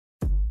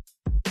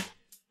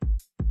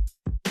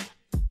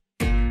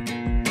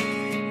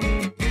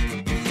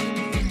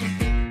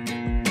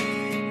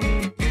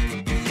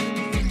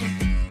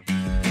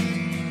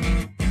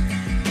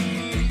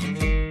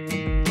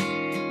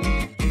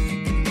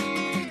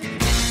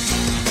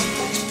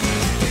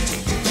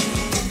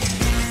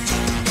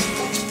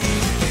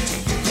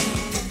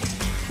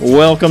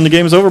Welcome to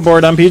Games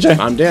Overboard. I'm PJ.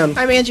 I'm Dan.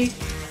 I'm Angie.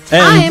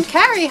 And I am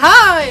Carrie.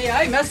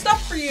 Hi. I messed up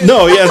for you.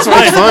 No, yeah, it's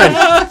fine.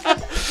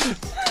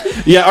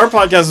 Yeah, our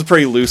podcast is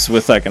pretty loose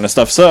with that kind of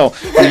stuff. So,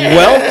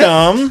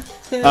 welcome.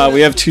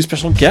 We have two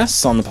special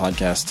guests on the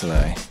podcast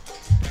today.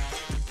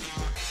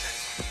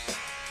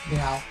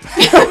 Yeah.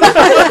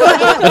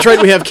 That's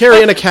right, we have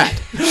Carrie and a cat.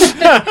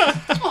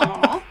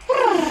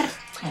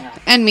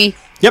 And me.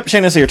 Yep,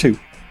 Shayna's here too.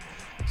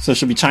 So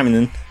she'll be chiming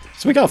in.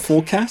 So we got a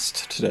full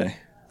cast today.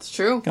 It's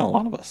true. Got a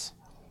lot of us.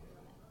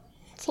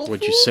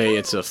 Would you say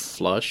it's a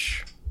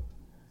flush?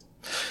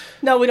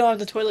 No, we don't have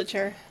the toilet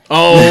chair.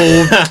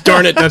 Oh,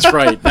 darn it, that's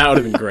right. That would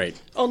have been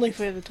great. Only if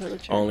we have the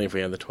toilet chair. Only if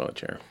we had the toilet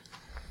chair.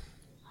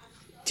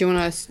 Do you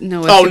want to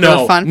know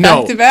Oh, a fun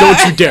no, fact about?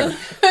 don't you dare.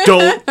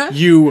 Don't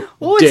you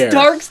Oh, dare. it's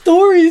dark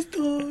stories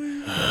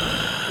time.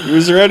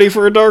 Who's ready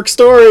for a dark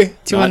story?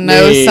 Do you want to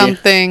Not know me.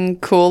 something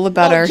cool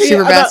about our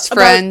super best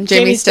friend,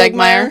 Jamie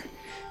Stegmeyer?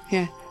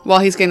 Yeah. While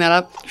he's getting that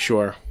up.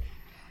 Sure.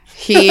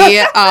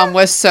 He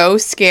was so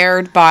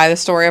scared by the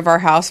story of our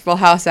Full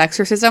House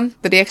exorcism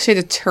that he actually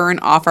had to turn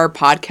off our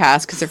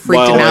podcast because it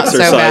freaked him out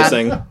so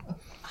bad.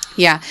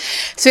 Yeah.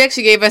 So he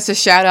actually gave us a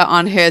shout out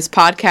on his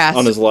podcast.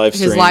 On his live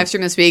stream. His live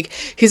stream this week.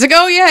 He's like,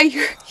 oh yeah,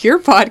 your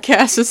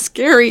podcast is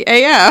scary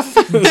AF.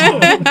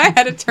 I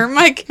had to turn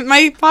my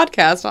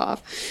podcast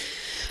off.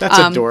 That's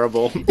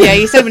adorable. Yeah,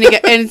 he said when you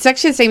get, and it's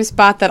actually the same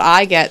spot that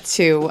I get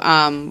to,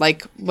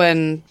 like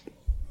when,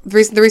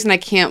 the reason I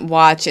can't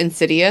watch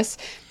Insidious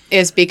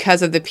is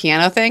because of the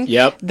piano thing.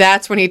 Yep.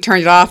 That's when he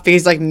turned it off because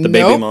he's like, nope.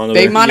 baby monitor.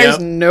 Baby monitors,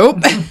 Yep. nope.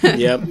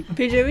 Yep.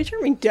 PJ, will you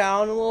turn me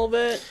down a little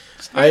bit?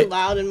 It's very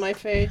loud in my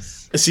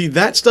face. See,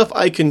 that stuff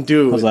I can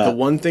do. How's that? The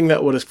one thing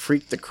that would have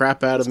freaked the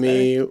crap out of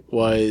me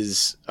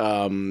was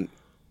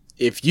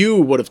if you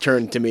would have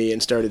turned to me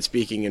and started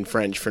speaking in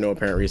French for no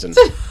apparent reason.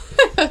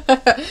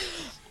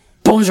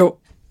 Bonjour.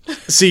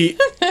 See,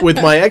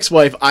 with my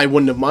ex-wife, I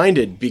wouldn't have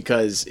minded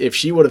because if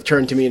she would have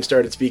turned to me and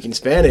started speaking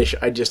Spanish,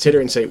 I'd just hit her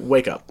and say,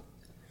 wake up.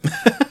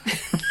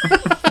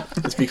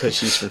 It's because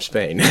she's from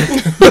Spain.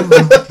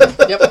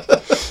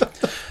 Yep.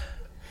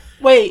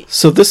 Wait.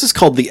 So this is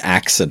called The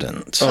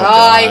Accident. Oh,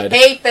 I God.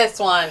 hate this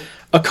one.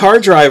 A car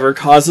driver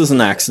causes an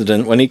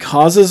accident when he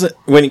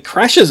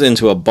crashes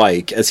into a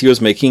bike as he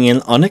was making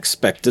an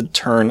unexpected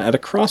turn at a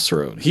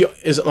crossroad.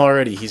 He's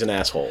an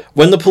asshole.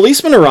 When the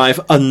policemen arrive,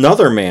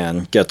 another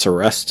man gets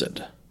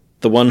arrested.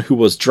 The one who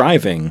was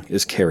driving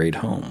is carried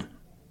home.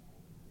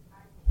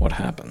 What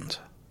happened?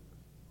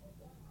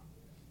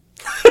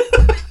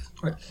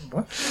 Wait,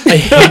 what? I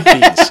hate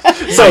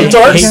these. So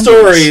Dark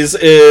Stories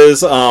is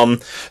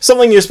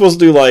something you're supposed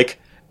to do like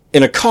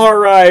in a car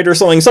ride or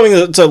something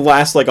to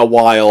last like a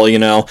while, you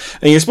know,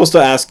 and you're supposed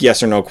to ask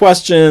yes or no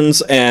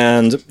questions,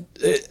 and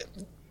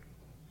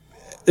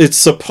it's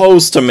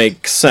supposed to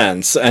make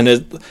sense, and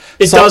it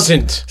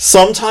doesn't.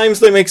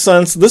 Sometimes they make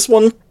sense. This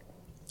one,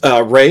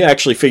 Ray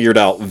actually figured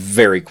out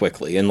very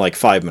quickly in like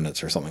 5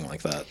 minutes or something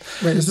like that.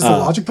 Wait, is this a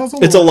logic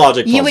puzzle? It's a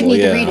logic puzzle. You would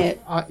need yeah. to read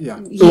it. Yeah.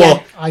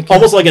 Well, I can't-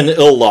 almost like an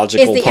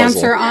illogical Is the puzzle.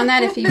 answer on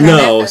that if you read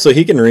No, it? so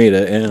he can read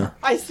it, yeah.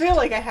 I feel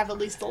like I have at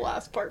least the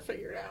last part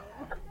figured out.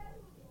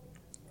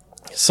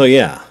 So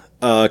yeah,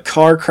 a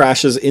car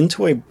crashes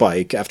into a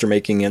bike after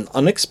making an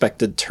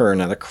unexpected turn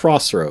at a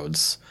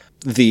crossroads.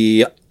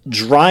 The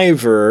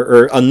driver,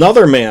 or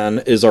another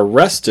man, is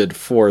arrested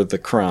for the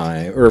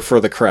crime, or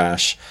for the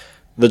crash.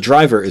 The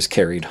driver is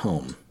carried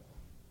home.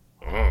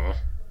 Do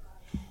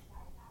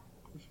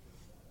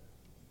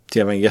you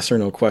have any yes or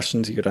no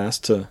questions you could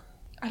ask to...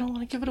 I don't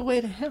want to give it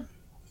away to him.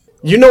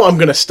 You know I'm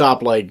going to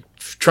stop, like,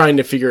 trying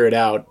to figure it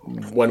out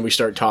when we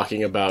start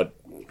talking about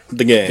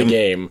the game? the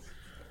game.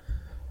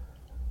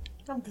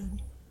 I'm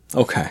good.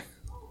 Okay.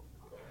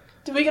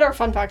 Did we get our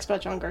fun facts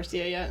about John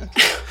Garcia yet?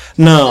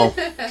 No.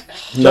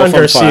 John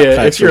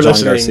Garcia, if you're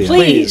listening,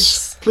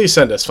 Garcia. please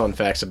send us fun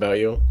facts about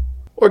you.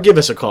 Or give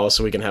us a call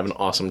so we can have an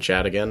awesome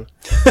chat again.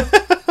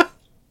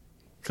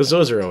 Because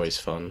those are always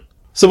fun.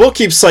 So we'll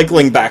keep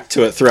cycling back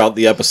to it throughout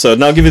the episode,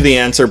 and I'll give you the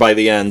answer by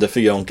the end if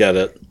you don't get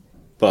it.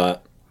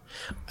 But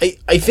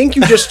I think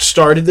you just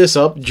started this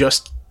up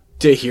just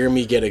to hear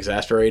me get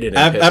exasperated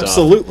and pissed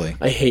absolutely.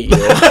 off. I hate you.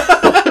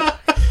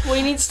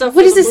 We need stuff.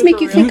 What for does the this make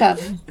blooper you reel. think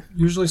of?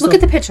 Usually Look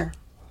at the picture.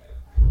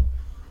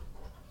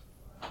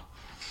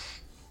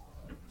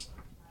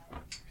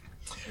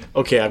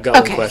 Okay, I've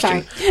got one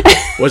question. Sorry.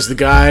 Was the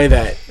guy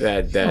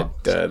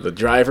the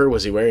driver,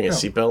 was he wearing a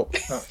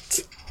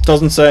seatbelt?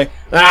 Doesn't say.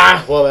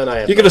 Well then I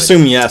have You could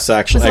assume yes,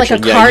 actually. Was it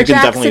like a yeah, you can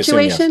carjack definitely assume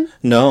situation? yes.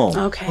 No.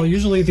 Okay. Well,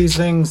 usually these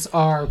things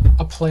are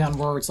a play on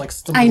words, like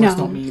some I words know,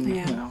 don't mean,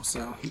 yeah. you know,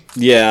 so.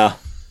 Yeah.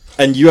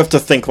 And you have to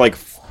think, like,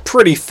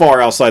 pretty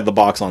far outside the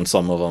box on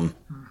some of them.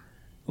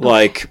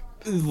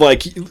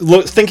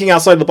 Thinking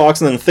outside the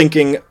box and then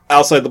thinking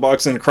outside the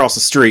box and across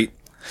the street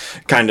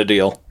kind of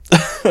deal.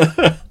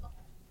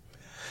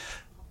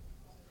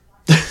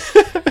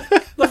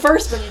 The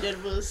first one you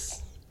did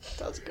was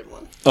a good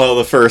one. Oh,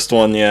 the first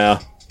one, yeah.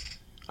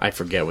 I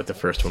forget what the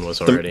first one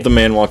was already. The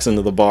man walks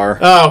into the bar.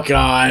 Oh,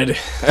 God.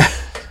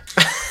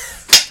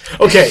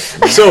 Okay,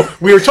 so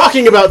we were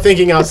talking about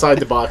thinking outside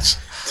the box.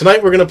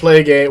 Tonight we're going to play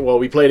a game. Well,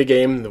 we played a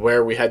game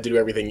where we had to do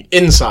everything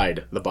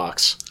inside the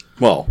box.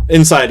 Well,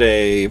 inside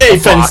a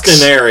box.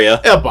 fenced-in area.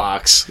 A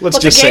box. Let's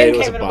But just the say game it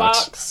was came a in a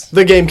box. box.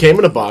 The game came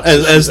in a box.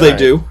 As they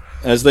do.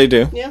 As they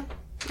do. Yeah.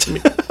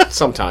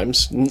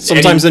 Sometimes.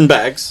 Sometimes in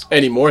bags.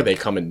 Anymore, they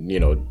come in,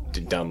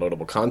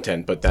 downloadable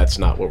content, but that's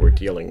not what we're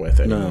dealing with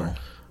anymore. No.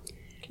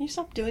 Can you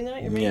stop doing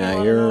that? You're making Yeah, a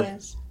lot you're- of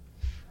noise.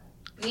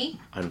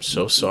 Me? I'm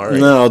so sorry.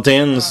 No,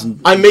 Dan's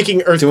I'm making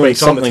doing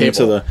earthquakes on the something table.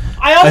 to the...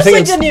 I honestly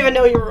think it's- didn't even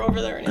know you were over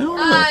there anymore.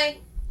 Hi.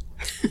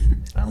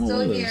 I don't know Still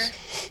what it here.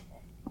 is.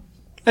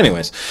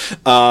 Anyways,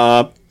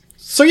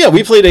 so yeah,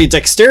 we played a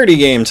dexterity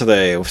game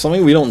today.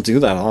 Something we don't do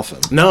that often.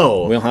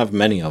 No. We don't have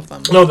many of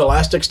them. No, the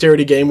last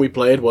dexterity game we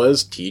played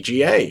was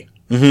TGA.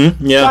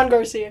 Mm-hmm. Yeah. John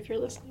Garcia, if you're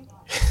listening.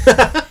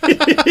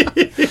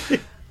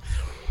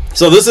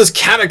 So this is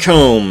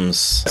Catacombs.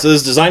 So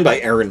this is designed by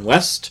Aaron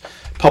West,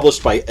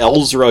 published by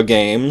Elzra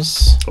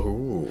Games.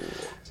 Ooh.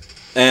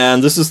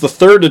 And this is the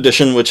 3rd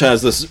edition, which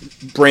has this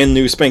brand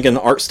new spanking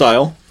art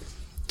style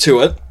to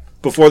it.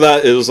 Before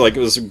that, it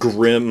was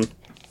grim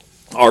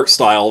art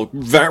style,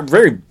 very,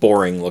 very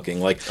boring looking.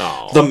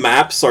 The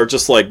maps are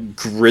just like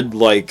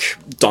grid-like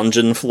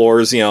dungeon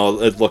floors.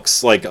 It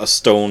looks like a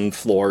stone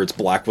floor. It's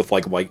black with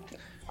like white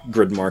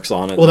grid marks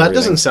on it. Well, that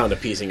doesn't sound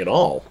appeasing at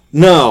all.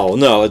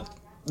 No.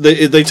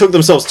 They took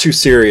themselves too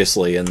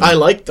seriously, and I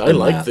liked the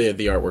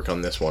artwork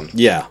on this one.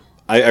 yeah,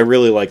 I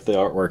really like the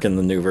artwork in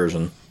the new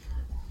version.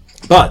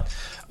 But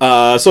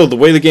so the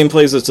way the game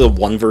plays, it's a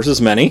 1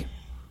 versus many,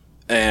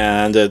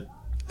 and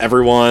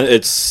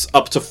it's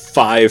up to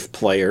 5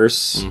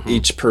 players. Mm-hmm.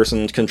 Each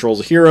person controls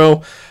a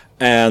hero,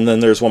 and then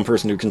there's one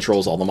person who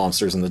controls all the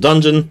monsters in the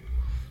dungeon,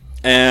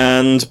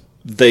 and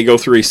they go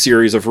through a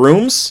series of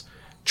rooms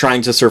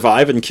trying to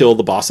survive and kill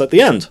the boss at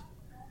the end.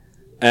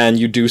 And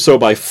you do so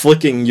by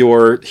flicking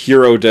your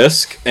hero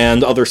disc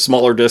and other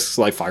smaller discs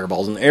like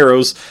fireballs and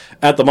arrows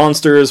at the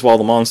monsters, while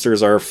the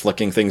monsters are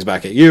flicking things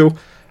back at you,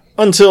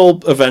 until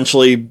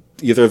eventually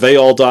either they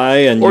all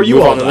die and you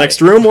move on to the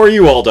next room, or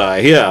you all die.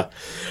 Yeah.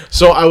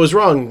 So I was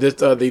wrong.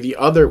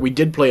 We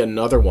did play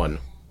another one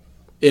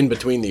in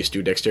between these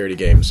two dexterity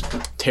games.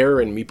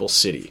 Terror in Meeple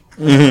City.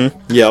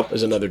 Mm-hmm. Yep.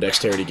 Is another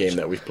dexterity game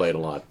that we've played a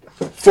lot.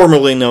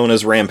 Formerly known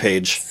as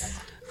Rampage.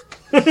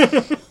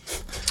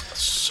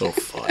 So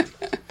fun.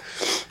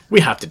 We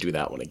have to do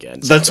that one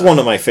again. That's one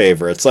of my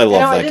favorites. I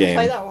love that I didn't game.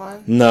 play that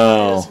one.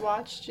 No. I just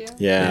watched you.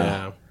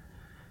 Yeah.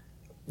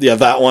 Yeah,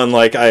 that one,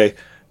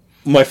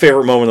 my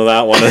favorite moment of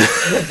that one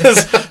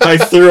is I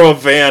threw a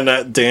van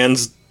at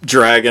Dan's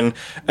dragon,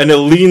 and it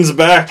leans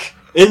back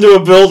into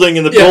a building,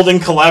 and the building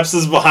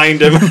collapses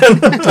behind him.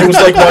 It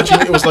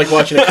was like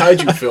watching a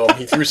kaiju film.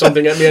 He threw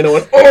something at me, and I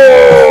went,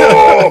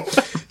 "Oh!"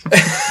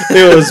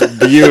 It was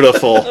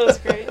beautiful. That was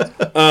great.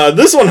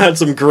 This one had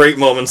some great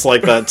moments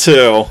like that,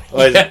 too.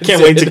 I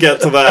can't wait to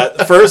get to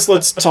that. First,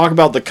 let's talk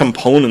about the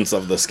components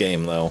of this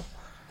game, though.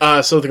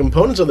 So the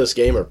components of this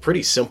game are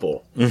pretty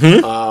simple.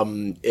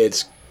 Mm-hmm.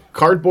 It's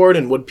cardboard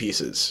and wood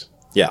pieces.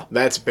 Yeah.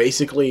 That's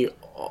basically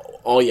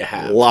all you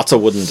have. Lots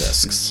of wooden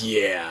discs.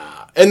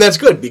 Yeah. And that's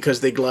good,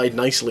 because they glide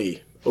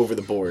nicely over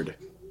the board.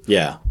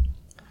 Yeah.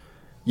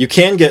 You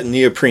can get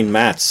neoprene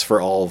mats for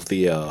all of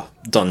the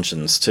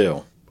dungeons,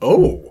 too.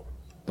 Oh.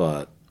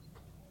 But...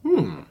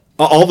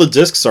 all the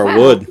discs are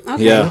wood.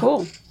 Okay, yeah.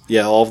 cool.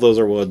 Yeah, all of those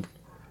are wood.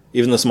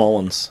 Even the small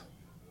ones.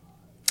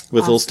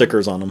 With little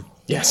stickers on them.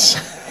 Yes.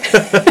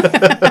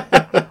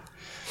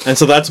 And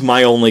so that's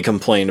my only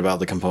complaint about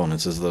the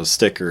components, is those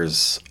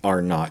stickers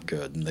are not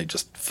good, and they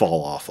just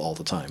fall off all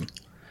the time.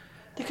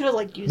 They could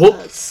have used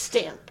a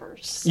stamp or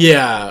something.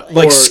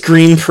 Yeah.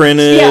 Screen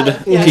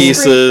printed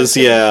pieces,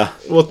 screen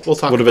printed. We'll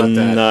talk would have about been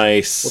that.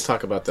 nice. We'll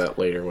talk about that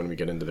later when we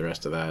get into the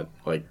rest of that.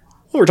 Well,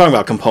 we're talking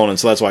about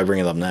components, so that's why I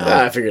bring it up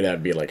now. I figured that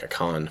would be like a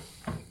con.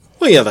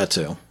 Well, yeah, that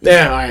too.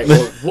 Yeah, all right.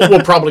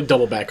 We'll probably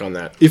double back on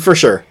that. Yeah, for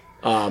sure.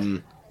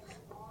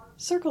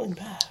 Circling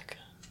back.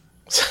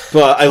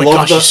 But I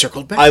love you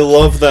circled back. I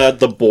love that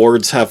the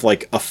boards have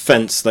a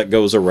fence that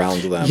goes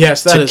around them.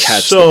 Yes, that to is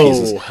catch so the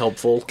pieces.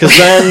 helpful. Because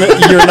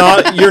then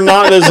you're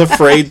not as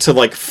afraid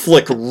to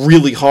flick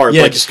really hard.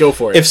 Yeah, just go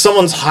for it. If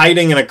someone's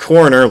hiding in a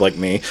corner like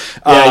me,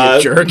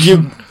 you jerk.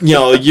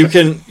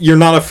 You're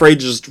not afraid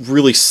to just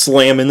really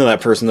slam into that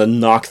person to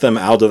knock them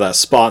out of that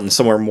spot and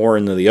somewhere more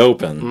into the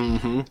open.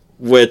 Mm-hmm.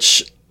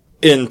 Which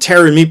in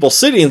Terror in Meeple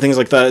City and things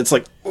like that, it's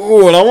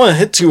ooh, I don't want to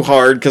hit too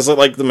hard because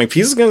my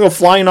piece is going to go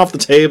flying off the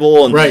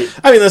table. And, right.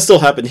 I mean, that still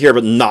happened here,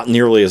 but not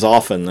nearly as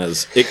often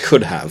as it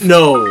could have.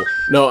 No,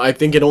 I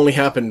think it only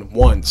happened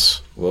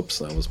once. Whoops,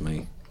 that was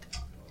me.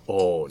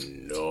 Oh,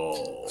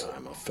 no.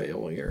 I'm a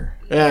failure.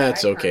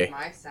 That's okay.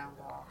 My sound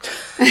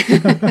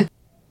off.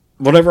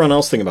 What everyone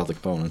else think about the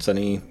components?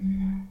 Any...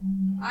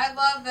 I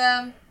love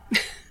them.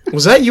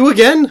 Was that you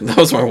again? That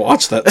was my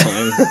watch that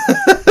time.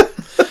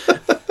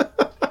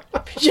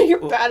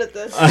 You're bad at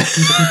this.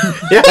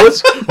 Yeah,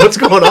 what's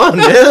going on,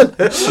 man?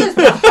 Who is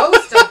the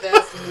host of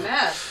this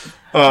mess?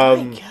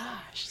 Oh my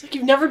gosh. like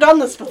you've never done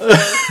this before.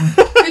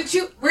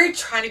 We're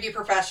trying to be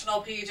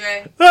professional,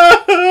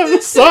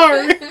 PJ.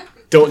 Sorry.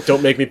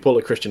 Don't make me pull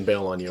a Christian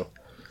Bale on you.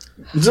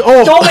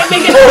 Oh, don't make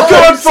me get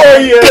good for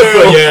you.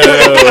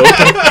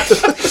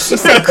 She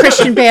said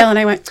Christian Bale, and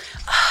I went.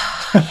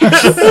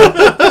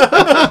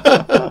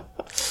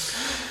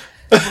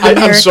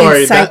 I'm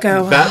sorry.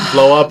 Psycho. That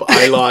blow up,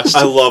 I lost.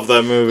 I love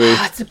that movie.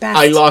 Oh, it's the best.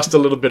 I lost a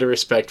little bit of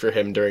respect for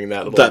him during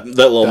that little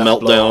Little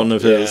meltdown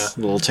of his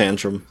yeah. little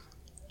tantrum.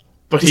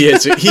 But he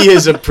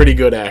is a pretty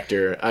good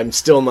actor. I'm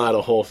still not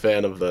a whole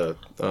fan of the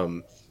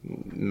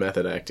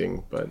method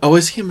acting, but Oh,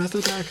 is he a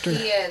method actor?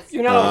 He is.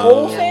 You're not a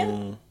whole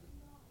fan?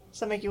 Does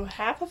that make you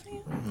half a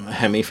fan? A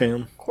hemi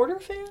fan? Quarter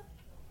fan?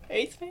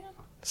 Eighth fan?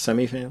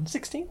 Semi fan?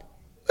 16th?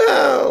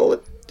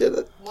 well,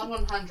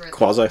 1/100.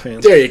 Quasi fan?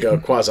 there you go,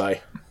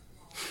 quasi.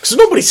 Because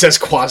nobody says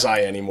quasi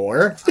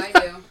anymore. I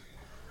do.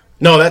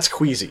 No, that's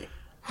queasy.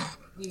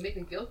 You make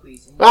me feel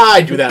queasy.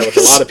 I do that with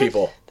a lot of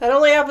people. That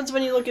only happens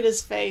when you look at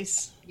his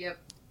face. Yep.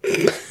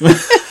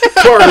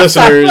 For our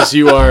listeners,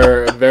 you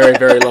are very,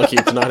 very lucky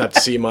to not have to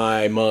see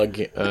my mug.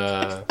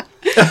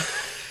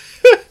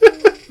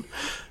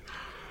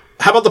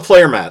 How about the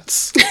player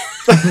mats?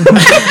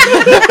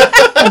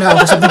 Now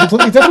for something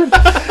completely different.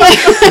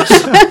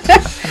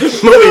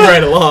 Moving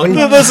right along.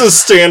 This is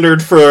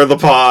standard for the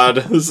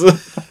pod.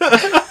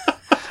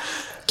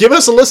 Give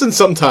us a listen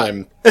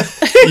sometime.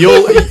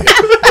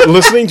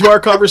 Listening to our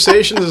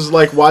conversations is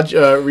like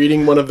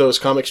reading one of those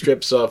comic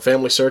strips,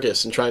 Family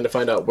Circus, and trying to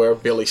find out where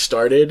Billy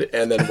started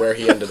and then where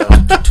he ended up.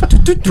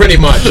 Pretty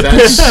much.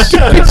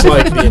 That's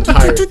like the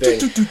entire thing.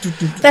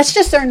 That's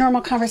just our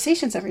normal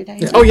conversations every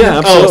day. Oh, yeah,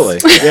 absolutely.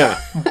 Yeah.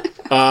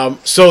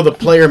 So the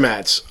player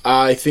mats.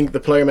 I think the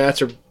player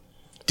mats are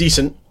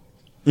decent.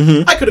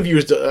 Mm-hmm. I could have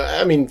used...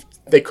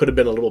 they could have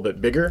been a little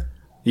bit bigger.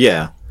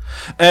 Yeah.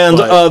 And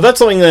But- that's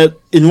something that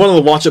in one of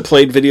the Watch It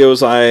Played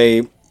videos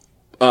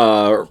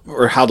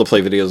or How to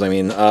Play videos,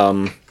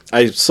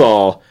 I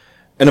saw,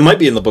 and it might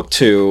be in the book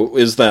too,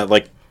 is that,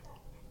 like,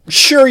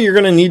 sure, you're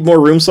going to need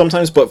more room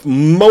sometimes, but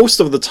most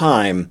of the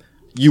time,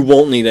 you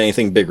won't need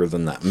anything bigger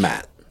than that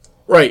mat.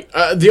 Right.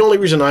 The only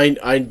reason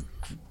I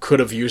could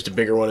have used a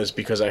bigger one is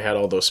because I had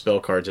all those spell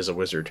cards as a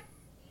wizard.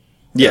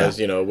 Yeah.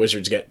 Because,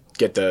 wizards get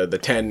the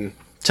 10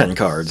 10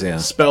 cards, yeah.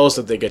 spells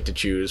that they get to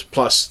choose,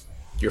 plus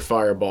your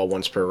fireball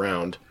once per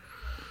round.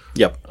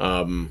 Yep.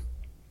 Other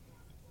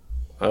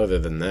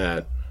than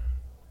that,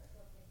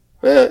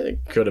 it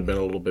could have been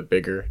a little bit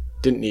bigger.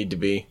 Didn't need to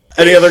be.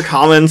 Any other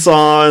comments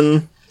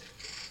on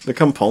the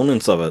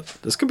components of it?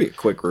 This could be a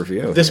quick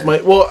review. This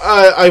might... Well,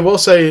 I will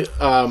say,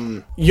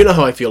 you know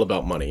how I feel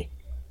about money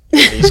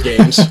in these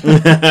games.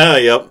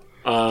 Yep.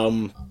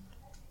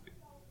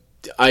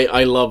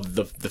 I love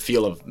the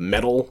feel of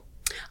metal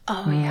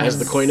Oh, yeah. as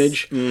the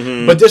coinage.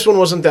 Mm-hmm. But this one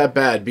wasn't that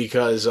bad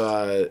because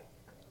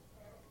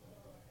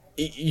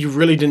you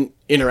really didn't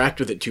interact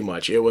with it too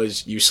much. It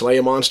was, you slay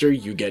a monster,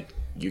 you get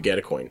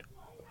a coin.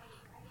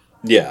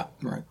 Yeah.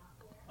 Right.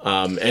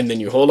 And then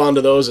you hold on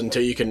to those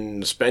until you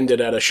can spend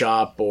it at a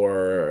shop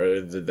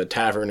or the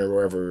tavern or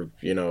wherever,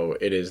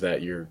 it is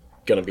that you're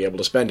going to be able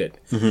to spend it.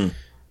 Mm-hmm.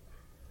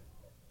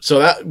 So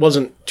that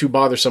wasn't too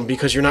bothersome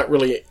because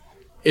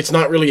it's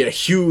not really a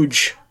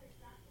huge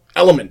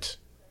element.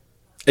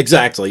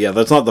 Exactly, yeah.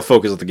 That's not the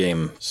focus of the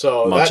game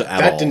So much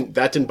at all.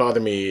 That didn't bother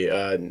me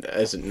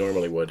as it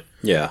normally would.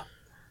 Yeah.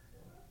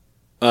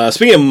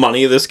 Speaking of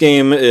money, this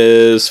game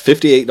is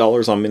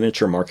 $58 on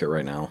Miniature Market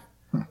right now.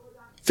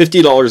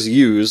 $50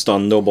 used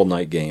on Noble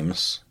Knight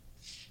Games.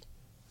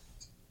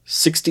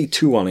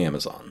 $62 on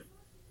Amazon.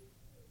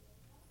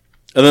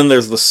 And then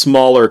there's the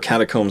smaller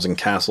Catacombs and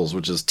Castles,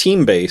 which is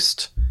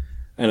team-based,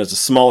 and it's a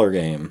smaller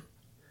game.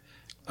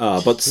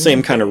 But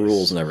same kind of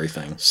rules and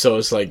everything. So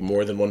it's like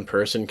more than one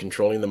person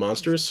controlling the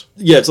monsters?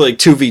 Yeah, it's like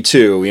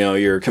 2v2.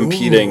 You're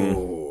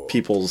competing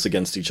peoples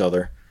against each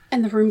other.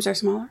 And the rooms are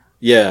smaller?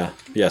 Yeah,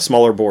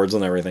 smaller boards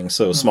and everything,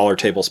 so smaller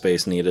table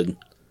space needed.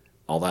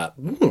 All that.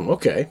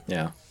 Okay.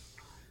 Yeah.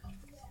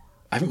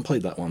 I haven't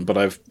played that one, but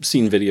I've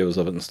seen videos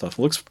of it and stuff.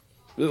 It looks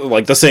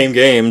like the same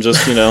game,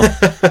 just,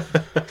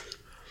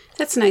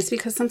 That's nice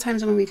because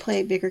sometimes when we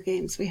play bigger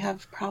games, we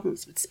have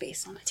problems with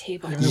space on a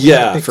table.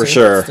 Yeah, for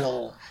sure.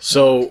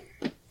 So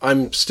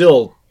I'm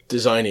still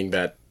designing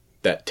that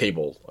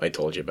table I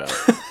told you about.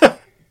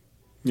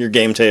 Your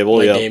game table,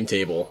 My yeah. game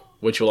table,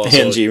 which will also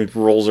Angie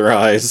rolls her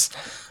eyes.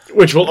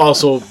 which will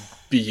also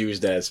be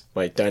used as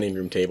my dining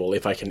room table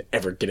if I can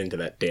ever get into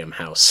that damn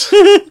house.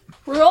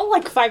 We're all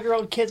like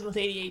 5-year-old kids with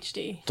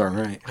ADHD. Darn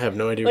right. I have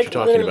no idea Like, what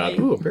you're talking literally.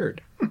 about. Ooh, a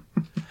bird.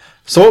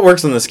 So what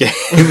works in this game?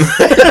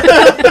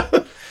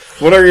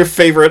 What are your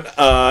favorite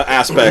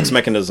aspects,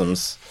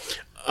 mechanisms?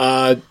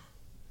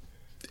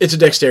 It's a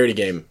dexterity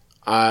game.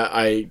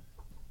 This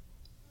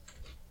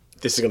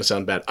is going to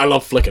sound bad. I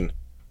love flicking.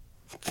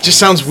 It just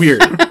sounds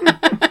weird.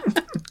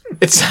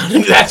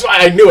 That's why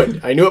I knew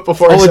it. I knew it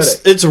before I said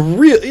it. It's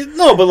real.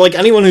 No, but like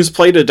anyone who's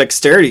played a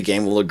dexterity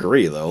game will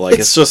agree, though. Like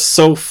it's just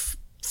so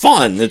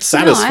fun. It's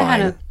satisfying. No, I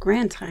had a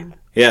grand time.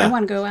 Yeah. I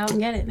want to go out and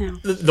get it now.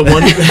 The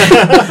one,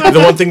 the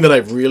one thing that I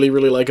really,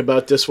 really like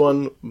about this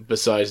one,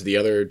 besides the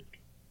other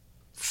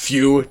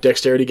few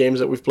dexterity games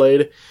that we've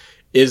played,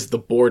 is the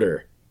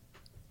border.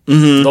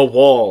 Mm-hmm. The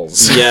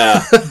walls. Yeah.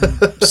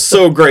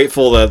 So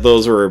grateful that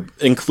those were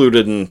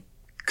included and,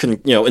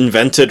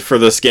 invented for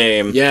this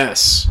game.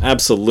 Yes.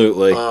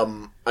 Absolutely.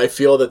 I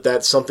feel that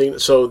that's something...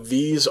 So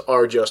these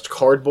are just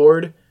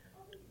cardboard,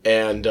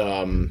 and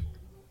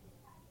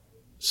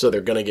so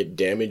they're going to get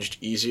damaged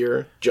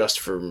easier just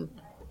from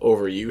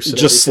overuse. And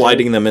just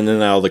sliding them in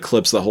and out of the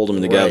clips that hold them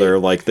together,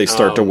 like they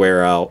start to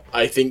wear out.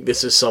 I think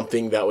this is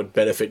something that would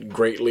benefit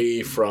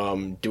greatly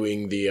from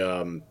doing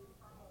the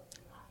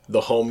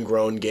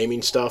homegrown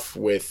gaming stuff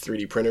with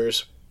 3D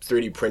printers.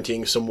 3D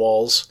printing some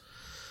walls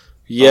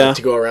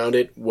to go around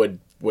it would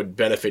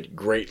benefit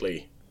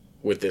greatly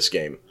with this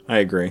game. I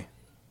agree.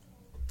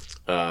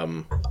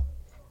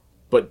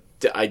 But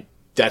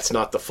that's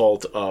not the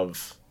fault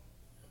of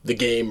the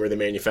game or the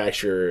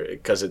manufacturer,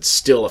 because it's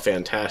still a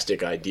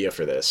fantastic idea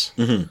for this.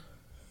 Mm-hmm.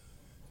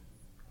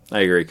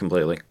 I agree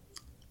completely.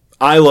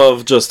 I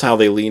love just how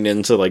they lean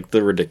into like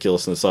the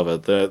ridiculousness of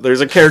it.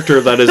 There's a character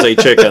that is a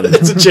chicken.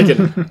 It's a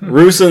chicken.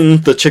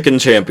 Rusin, the chicken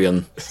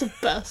champion. It's the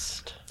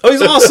best. Oh,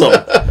 he's awesome.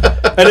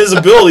 And his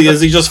ability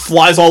is he just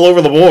flies all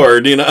over the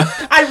board,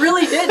 I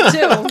really did,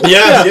 too.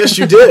 Yeah, yes,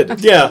 you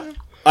did. Yeah.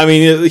 I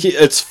mean,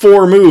 it's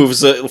 4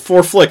 moves,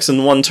 4 flicks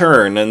in one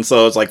turn, and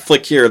so it's like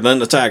flick here,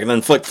 then attack, and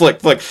then flick, flick,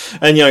 flick.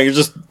 And, you're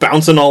just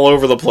bouncing all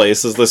over the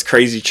place as this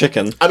crazy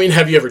chicken. I mean,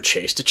 have you ever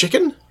chased a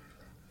chicken?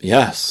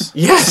 Yes.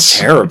 Yes. It's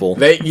terrible.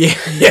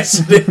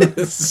 Yes, it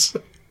is.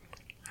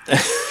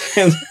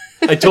 And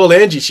I told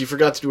Angie she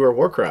forgot to do her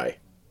war cry.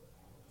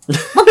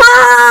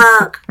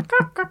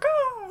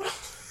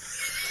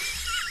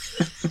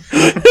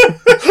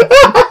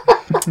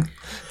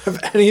 Have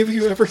any of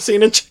you ever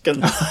seen a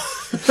chicken?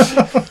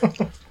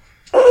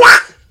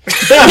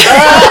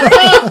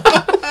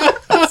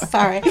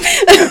 Sorry.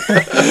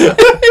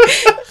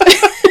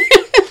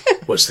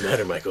 What's the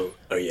matter, Michael?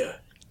 Are you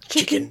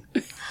chicken?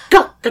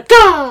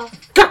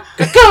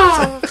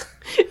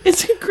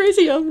 It's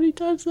crazy how many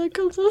times that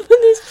comes up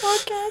in these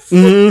podcasts.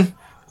 Mm-hmm.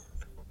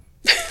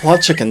 A lot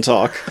of chicken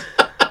talk.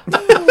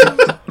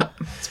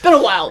 It's been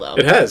a while, though.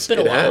 It has. It's been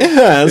a while. It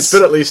has. It's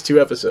been at least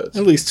 2 episodes.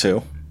 At least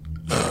 2.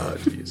 Oh,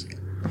 jeez.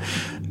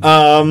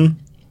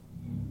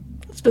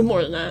 It's been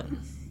more than that.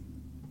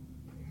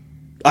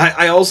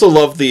 I also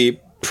love the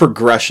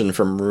progression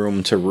from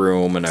room to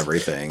room and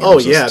everything. Oh,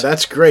 yeah,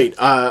 that's great.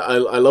 I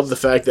love the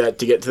fact that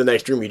to get to the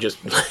next room, you just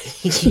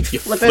you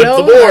flip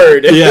the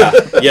board.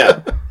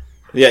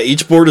 Yeah,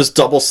 each board is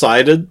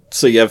double-sided,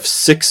 so you have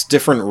 6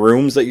 different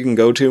rooms that you can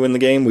go to in the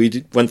game.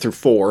 We went through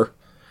 4.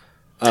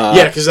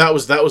 Yeah, because that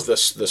was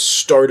the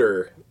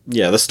starter.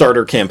 Yeah, the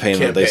starter campaign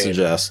that they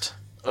suggest.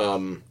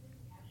 Yeah,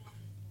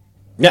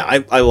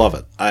 I love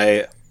it.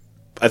 I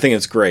think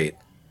it's great.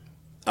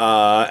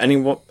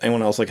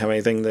 Anyone else have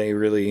anything they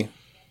really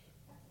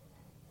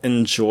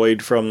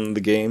enjoyed from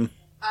the game?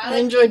 I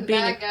enjoyed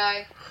being that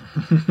guy.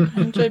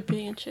 I enjoyed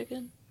being a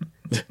chicken.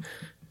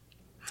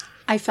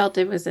 I felt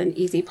it was an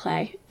easy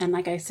play. And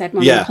like I said,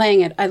 when we were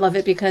playing it, I love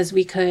it because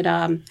we could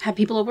have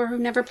people over who've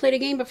never played a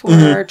game before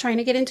or trying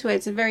to get into it.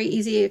 It's a very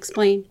easy to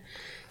explain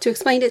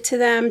it to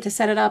them, to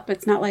set it up.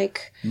 It's not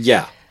like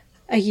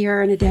a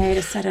year and a day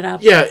to set it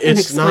up and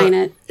explain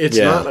it. It's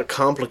not a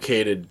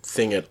complicated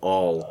thing at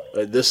all.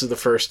 This is the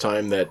first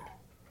time that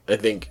I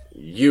think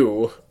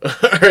you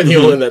are the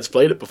only one that's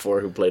played it before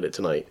who played it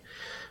tonight.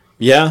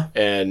 Yeah.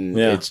 And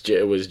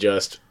it was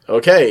just,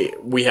 okay,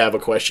 we have a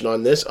question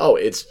on this. Oh,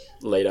 it's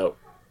laid out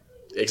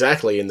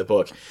exactly in the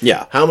book.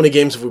 Yeah. How many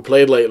games have we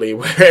played lately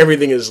where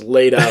everything is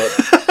laid out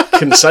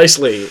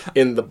concisely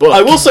in the book?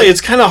 I will say it's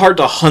kind of hard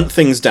to hunt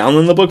things down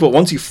in the book, but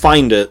once you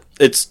find it,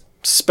 it's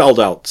spelled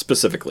out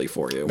specifically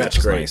for you. That's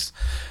great.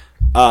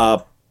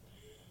 Nice.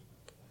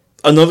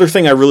 Another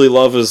thing I really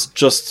love is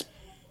just,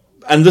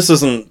 and this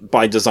isn't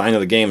by design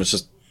of the game, it's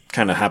just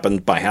kind of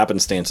happened by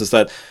happenstance, is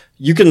that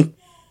you can,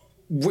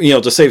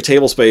 to save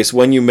table space,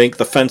 when you make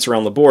the fence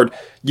around the board,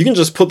 you can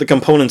just put the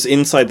components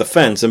inside the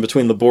fence, in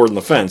between the board and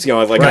the fence.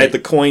 I had the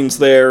coins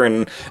there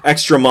and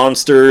extra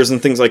monsters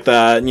and things like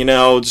that.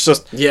 It's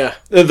just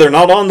they're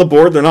not on the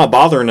board, they're not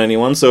bothering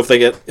anyone. So if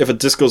a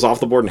disc goes off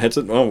the board and hits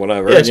it, well,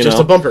 whatever. Yeah, it's just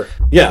a bumper.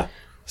 Yeah,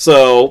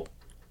 so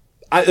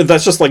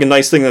that's just like a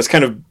nice thing that's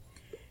kind of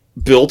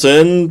built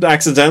in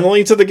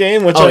accidentally to the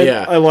game, which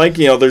I like.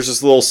 There's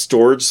just a little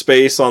storage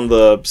space on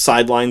the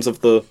sidelines of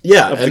the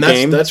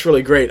game. That's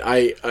really great.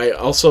 I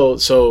also,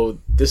 so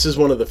this is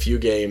one of the few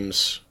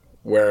games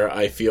where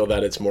I feel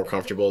that it's more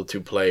comfortable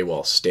to play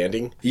while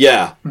standing.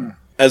 Yeah.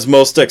 As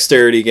most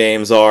dexterity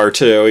games are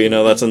too,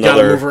 that's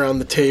another. Gotta move around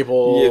the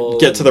table.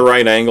 Get to the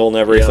right angle and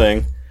everything.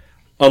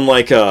 Yeah.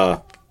 Unlike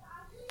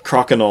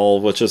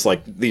Crokinole, which is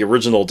like the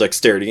original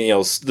dexterity,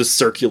 the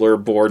circular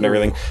board and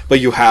everything,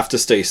 but you have to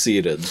stay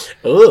seated.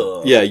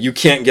 Ugh. Yeah, you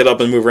can't get up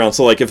and move around.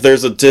 So like if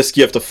there's a disc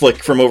you have to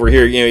flick from over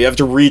here, you have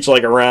to reach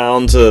like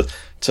around to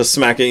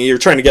smack it. You're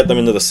trying to get them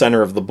into the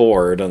center of the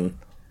board, and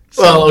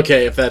Well,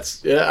 okay, if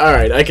that's all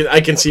right,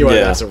 I can see why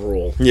that's a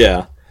rule.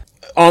 Yeah.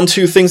 On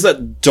to things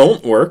that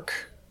don't work.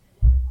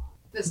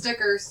 The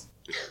stickers.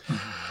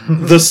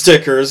 The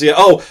stickers, yeah.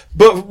 Oh,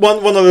 but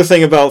one other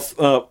thing about...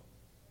 oh,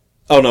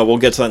 no, we'll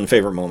get to that in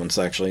favorite moments,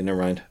 actually.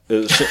 Never mind.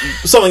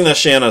 Something that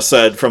Shanna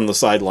said from the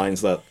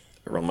sidelines that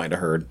everyone might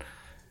have heard.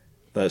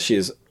 That she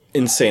is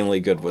insanely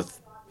good with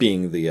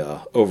being the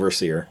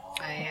overseer.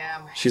 I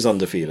am. She's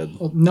undefeated.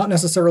 Well, not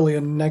necessarily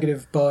a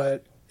negative,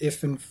 but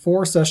if in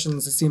 4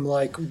 sessions it seemed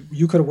like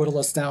you could have whittled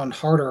us down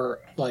harder,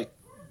 like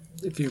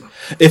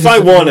if I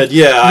wanted,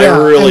 I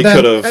really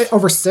could have.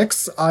 Over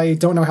 6, I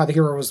don't know how the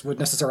heroes would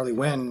necessarily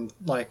win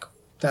like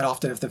that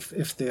often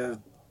if the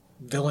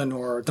villain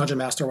or dungeon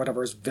master or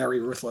whatever is very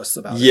ruthless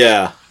about it.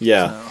 Yeah.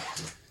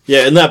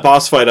 Yeah, in that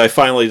boss fight, I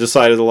finally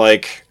decided to,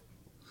 like,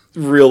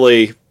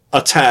 really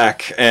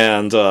attack,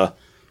 and, and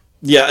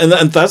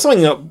that's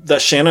something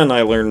that Shanna and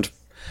I learned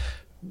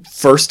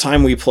first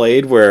time we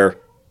played, where,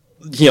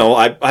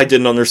 I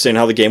didn't understand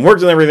how the game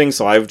worked and everything,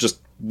 so I just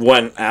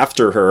went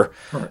after her,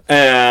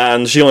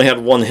 and she only had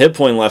 1 hit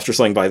point left or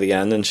something by the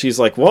end, and she's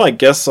like, well, I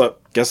guess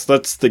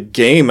that's the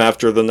game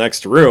after the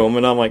next room,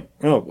 and I'm like,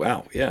 oh,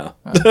 wow, yeah.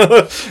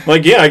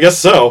 Like, yeah, I guess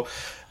so.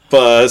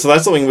 But, so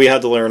that's something we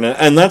had to learn,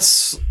 and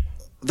that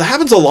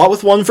happens a lot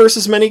with 1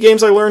 versus many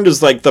games, I learned,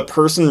 is, like, the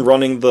person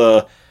running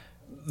the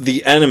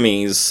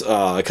enemies,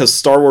 because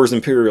Star Wars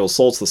Imperial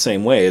Assault's the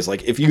same way, is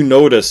like, if you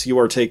notice you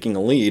are taking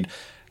a lead,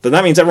 then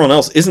that means everyone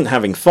else isn't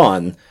having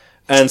fun.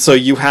 And so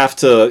you have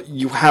to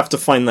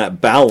find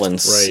that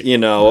balance,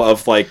 right.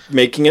 Of, like,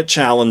 making it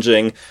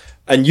challenging,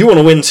 and you want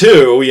to win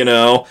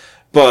too,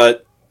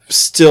 but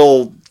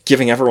still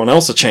giving everyone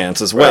else a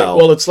chance as well.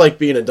 Right. Well, it's like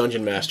being a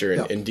dungeon master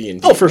in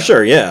D&D. Oh, for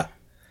sure, yeah.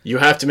 You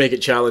have to make it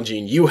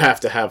challenging, you have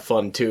to have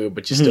fun too,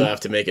 but you still have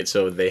to make it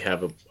so they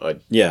have a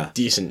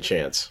decent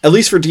chance. At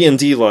least for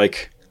D&D,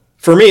 like,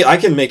 for me, I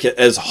can make it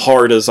as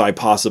hard as I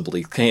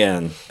possibly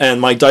can,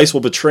 and my dice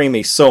will betray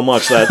me so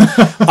much that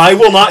I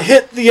will not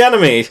hit the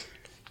enemy.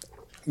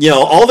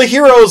 All the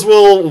heroes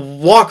will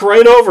walk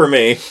right over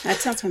me. That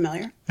sounds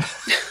familiar.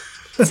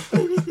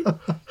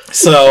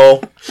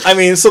 So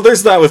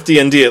there's that with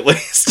D&D at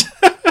least.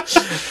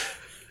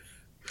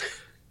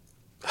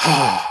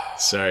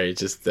 Sorry,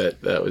 just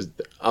that was...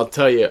 I'll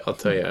tell you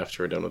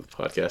after we're done with the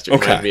podcast. It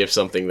reminded me of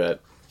something that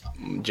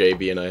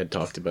JB and I had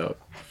talked about.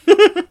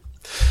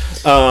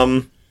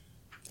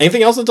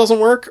 Anything else that doesn't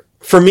work?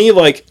 For me,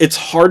 like, it's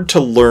hard to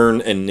learn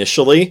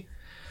initially.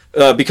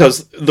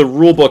 Because the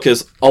rule book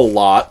is a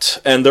lot,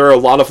 and there are a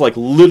lot of, like,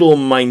 little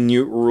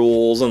minute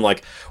rules, and,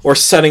 like, or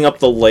setting up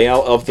the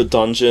layout of the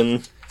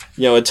dungeon.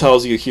 It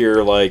tells you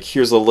here, like,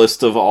 here's a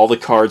list of all the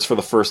cards for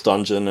the first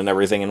dungeon and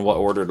everything, and what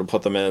order to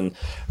put them in,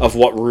 of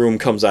what room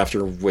comes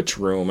after which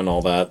room, and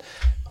all that.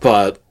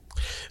 But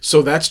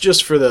so that's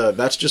just for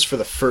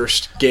the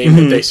first game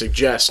that they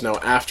suggest. Now,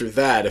 after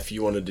that, if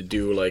you wanted to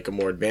do, like, a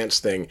more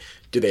advanced thing,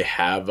 do they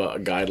have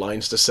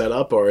guidelines to set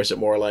up, or is it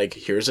more like,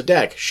 here's a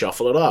deck,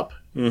 shuffle it up?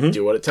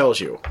 Do what it tells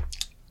you.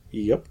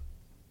 Yep.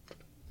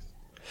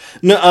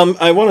 No,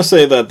 I want to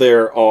say that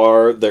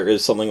there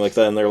is something like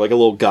that in there, like a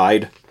little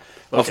guide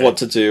of what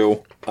to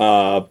do.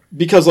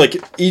 Because,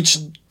 like, each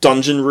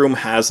dungeon room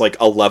has, like,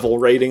 a level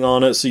rating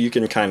on it, so you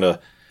can kind of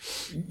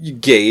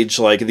gauge,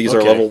 like, these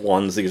are level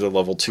 1s, these are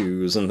level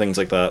 2s, and things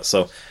like that.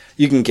 So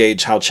you can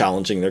gauge how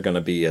challenging they're going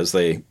to be as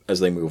they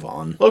move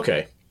on.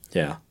 Okay.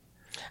 Yeah.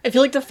 I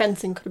feel like the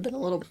fencing could have been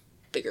a little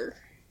bigger.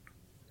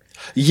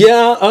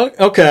 Yeah,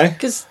 okay.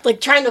 Because,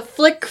 like, trying to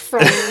flick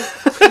from...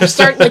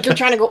 you're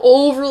trying to go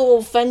over the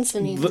little fence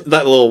and...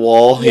 that little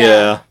wall,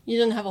 yeah. You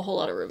didn't have a whole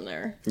lot of room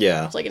there.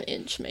 Yeah. It's like an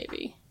inch,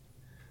 maybe.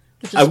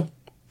 Which is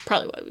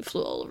probably why we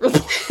flew all over the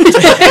place.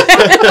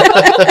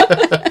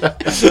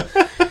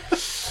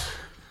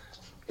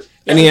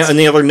 Any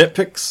other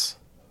nitpicks?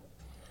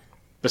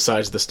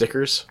 Besides the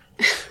stickers?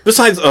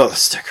 Besides the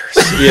stickers.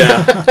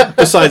 Yeah.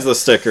 Besides the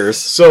stickers.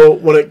 So,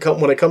 when it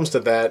comes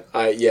to that,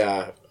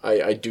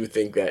 I do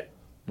think that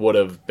would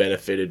have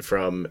benefited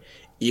from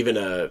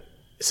even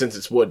since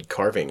it's wood,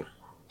 carving.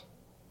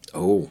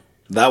 Oh,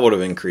 that would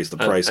have increased the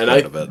price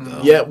quite a bit,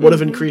 though. Yeah, it would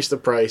have increased the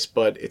price,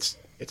 but it's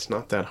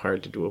not that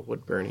hard to do a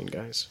wood burning,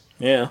 guys.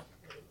 Yeah.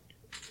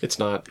 It's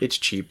not. It's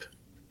cheap.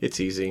 It's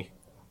easy.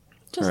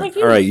 Just all right, like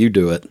you. All right, you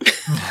do it.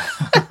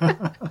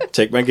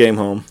 Take my game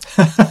home.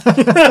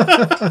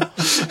 Are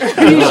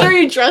you sure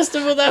you trust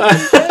him with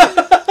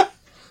that?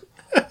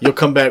 You'll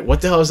come back.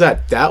 What the hell is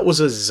that? That was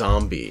a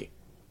zombie.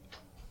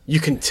 You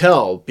can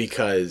tell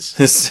because...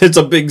 It's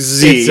a big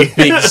Z. It's a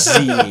big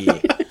Z.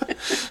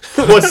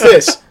 What's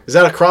this? Is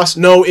that a cross?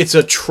 No, it's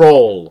a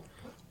troll.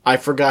 I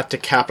forgot to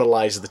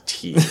capitalize the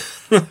T.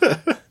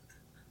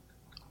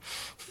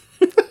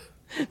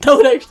 That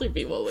would actually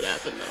be what would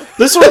happen, though.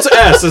 This one's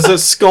S. Is it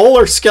skull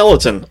or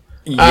skeleton?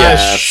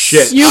 Yes.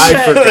 Shit.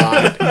 I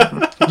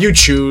forgot. You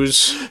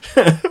choose.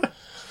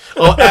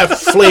 Oh,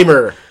 F.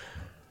 Flamer.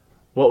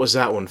 What was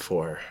that one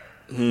for?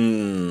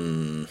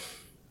 One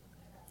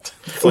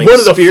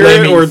of the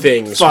flaming or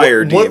things.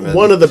 Fire demon.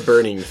 One of the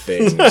burning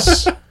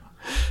things.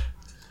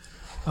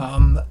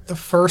 the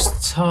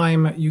first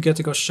time you get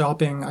to go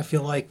shopping, I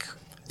feel like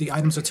the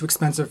items are too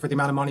expensive for the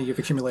amount of money you've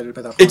accumulated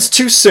by that point. It's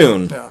too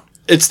soon. Yeah.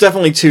 It's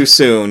definitely too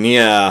soon,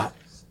 yeah.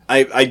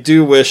 I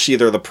do wish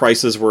either the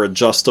prices were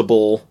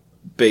adjustable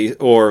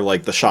or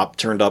like the shop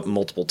turned up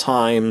multiple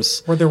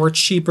times. Or there were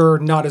cheaper,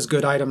 not as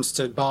good items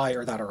to buy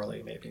or that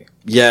early, maybe.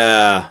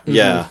 Yeah,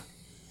 yeah.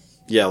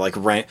 Yeah, like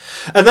rank.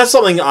 And that's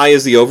something I,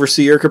 as the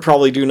overseer, could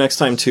probably do next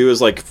time too,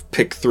 is like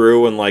pick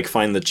through and like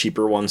find the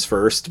cheaper ones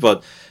first.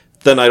 But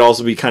then I'd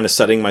also be kind of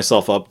setting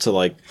myself up to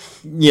like,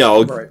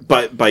 Right.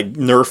 by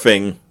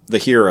nerfing the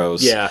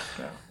heroes. Yeah.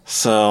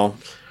 So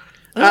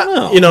I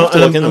don't know.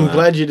 I'm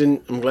glad you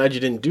didn't. I'm glad you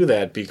didn't do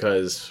that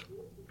because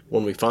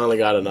when we finally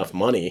got enough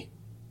money,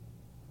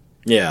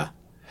 yeah,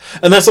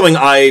 and that's something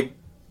I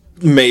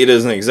made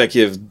as an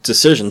executive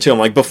decision too. I'm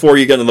like, before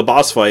you get into the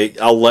boss fight,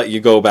 I'll let you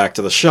go back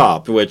to the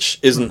shop, which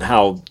isn't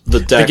how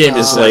the deck game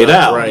is is laid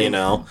out, right.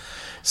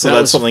 So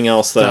that's something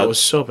else that was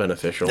so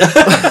beneficial.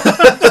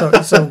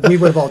 So we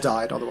would have all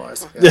died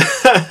otherwise.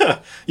 Yeah.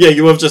 Yeah,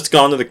 you would have just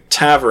gone to the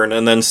tavern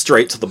and then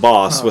straight to the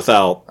boss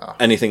without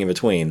anything in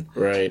between.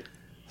 Right.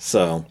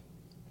 So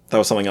that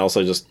was something else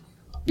I just...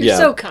 You're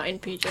so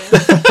kind,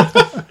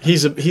 PJ.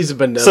 He's a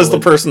benevolent... Says the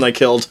person I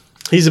killed.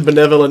 He's a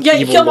benevolent Yeah,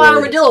 you evil killed my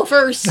lord. armadillo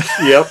first.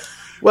 Yep.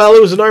 Well,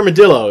 it was an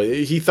armadillo.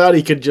 He thought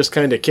he could just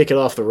kind of kick it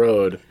off the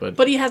road,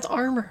 But he has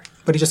armor.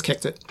 But he just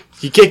kicked it.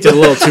 he kicked it a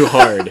little too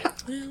hard.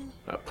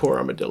 Poor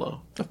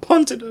armadillo. I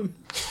punted him.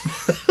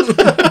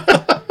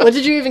 What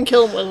did you even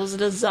kill him with? Was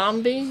it a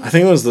zombie? I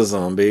think it was the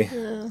zombie.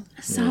 A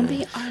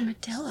zombie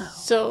armadillo.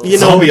 So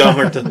Zombie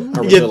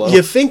armadillo.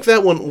 You think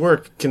that wouldn't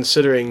work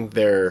considering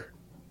they're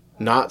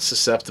not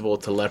susceptible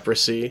to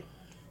leprosy,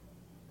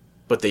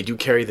 but they do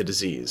carry the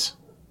disease.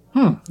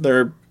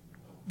 They're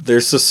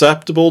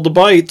susceptible to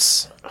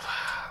bites.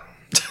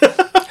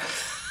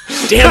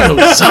 Damn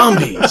those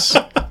zombies!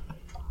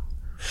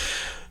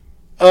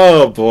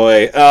 Oh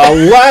boy.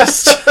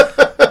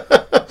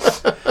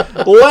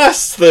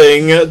 Last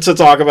thing to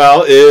talk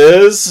about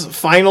is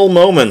final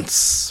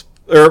moments.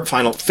 Or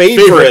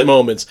favorite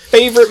moments.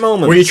 Favorite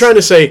moments. Were you trying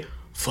to say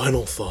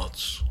final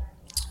thoughts?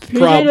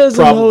 PJ doesn't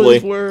probably. know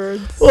his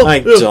words. I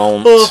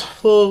don't.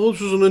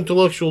 This is an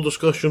intellectual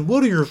discussion.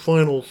 What are your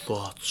final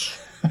thoughts?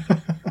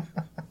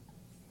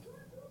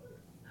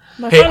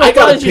 My Hey, final I gotta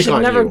thought is you pick should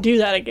on never you. do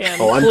that again.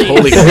 Oh, I'm please.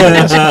 totally gonna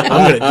do this.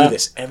 I'm gonna do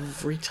this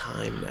every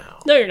time now.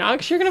 No, you're not,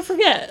 because you're going to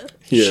forget.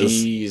 Yes.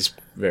 She's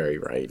very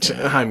right.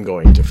 I'm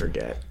going to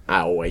forget.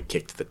 Ow, I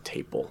kicked the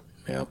table.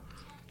 Yep.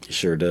 You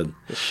sure did.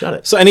 Shut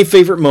it. So any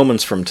favorite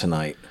moments from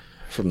tonight?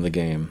 From the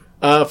game?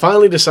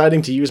 Finally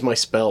deciding to use my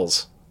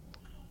spells.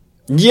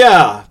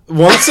 Yeah.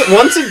 Once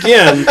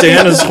again,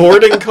 Dan is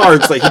hoarding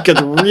cards that he could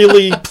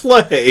really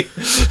play.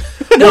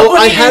 No,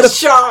 I had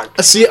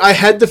shocked. See, I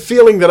had the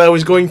feeling that I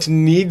was going to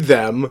need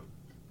them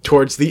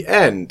towards the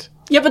end.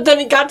 Yeah, but then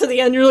it got to the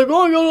end, you're like,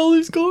 oh, I got all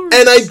these cards.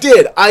 And I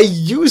did. I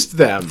used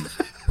them.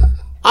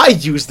 I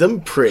used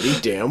them pretty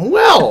damn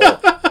well.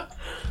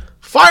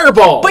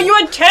 Fireball! But you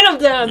had 10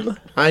 of them.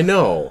 I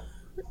know.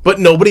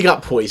 But nobody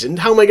got poisoned.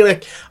 How am I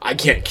gonna... I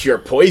can't cure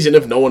poison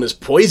if no one is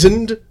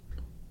poisoned.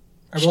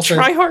 I will say,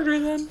 Try harder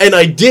then. And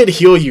I did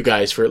heal you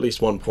guys for at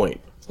least 1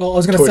 point. well, I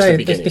was going to towards the say,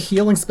 beginning. the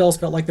healing spells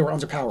felt like they were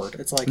underpowered.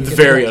 It's like...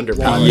 Very it's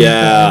underpowered. one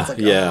Yeah, hit point,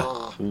 it's yeah. like, ah.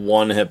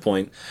 1 hit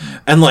point.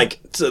 And like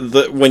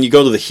when you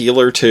go to the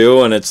healer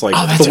too, and it's like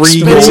that's 3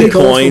 expensive.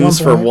 gold coins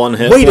for 1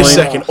 hit Wait point. a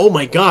second. Oh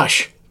my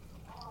gosh.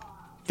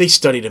 They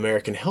studied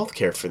American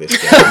healthcare for this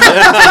game.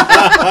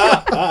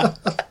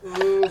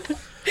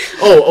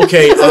 Oh,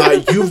 okay.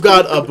 You've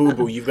got a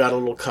boo-boo. You've got a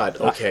little cut.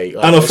 Okay.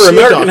 I don't know, for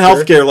American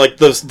healthcare, like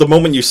the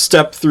moment you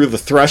step through the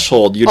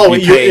threshold, you'd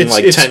be paying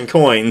like 10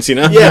 coins, you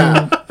know?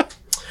 Yeah.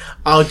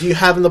 Oh, do you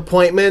have an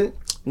appointment?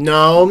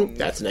 No.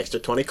 That's an extra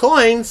 20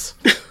 coins.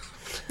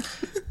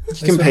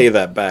 You can pay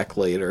that back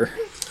later.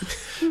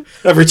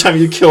 Every time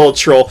you kill a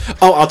troll,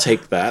 oh, I'll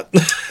take that.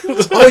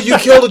 Oh, you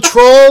killed a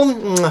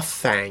troll?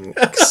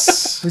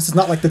 Thanks. This is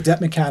not like the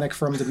debt mechanic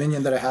from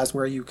Dominion that it has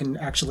where you can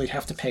actually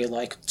have to pay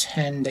like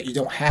 10 that you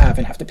don't have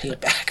and have to pay it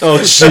back. Oh,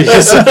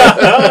 jeez.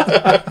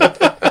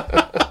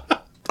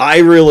 I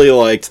really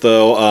liked,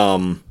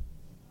 though,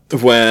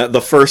 when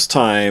the first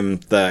time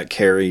that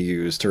Carrie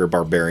used her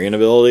barbarian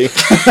ability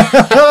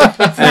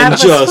and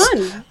just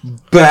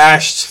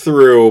bashed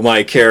through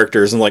my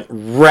characters and like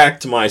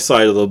wrecked my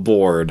side of the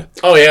board.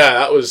 Oh, yeah,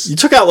 that was... You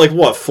took out like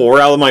what,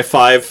 4 out of my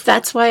 5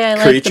 That's why I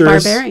like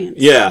creatures? the barbarians.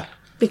 Yeah.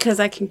 Because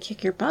I can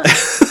kick your butt.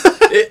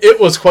 It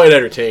was quite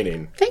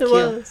entertaining. Thank It you.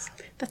 was.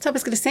 That's what I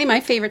was going to say. My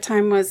favorite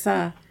time was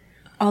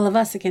all of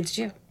us against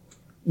you.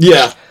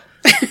 Yeah.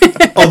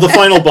 Oh, the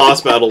final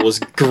boss battle was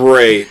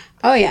great.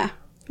 Oh, yeah.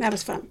 That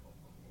was fun.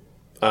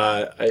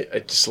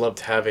 I just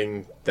loved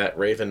having that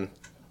raven.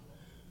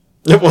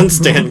 Once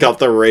Dan got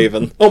the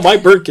raven. Oh, my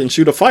bird can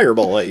shoot a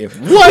fireball at you.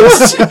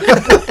 What?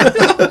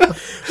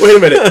 Wait a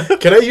minute.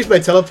 Can I use my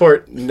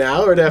teleport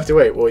now, or do I have to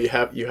wait? Well, you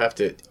have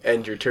to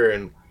end your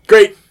turn.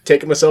 Great.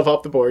 Taking myself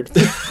off the board.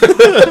 Hey,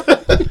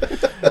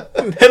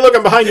 look,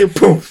 I'm behind you.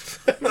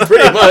 Poof.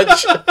 Pretty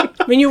much.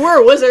 I mean, you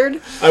were a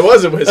wizard. I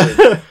was a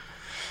wizard.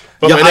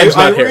 But yeah, my name's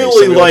I not Harry, really so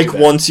we won't like do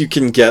that. once you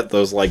can get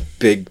those like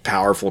big,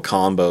 powerful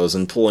combos,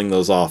 and pulling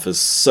those off is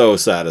so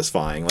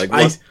satisfying. Like,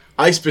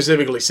 I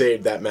specifically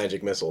saved that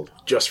magic missile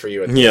just for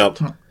you. At the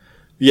yep. end.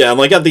 Yeah, and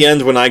like at the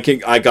end when I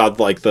got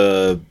like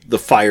the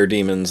fire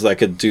demons that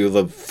could do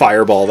the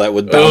fireball that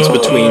would bounce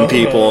between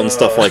people and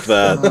stuff like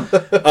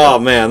that. Oh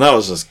man, that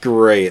was just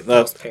great.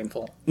 That was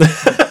painful.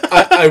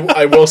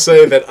 I will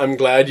say that I'm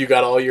glad you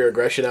got all your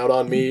aggression out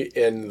on me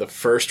in the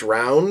first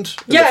round.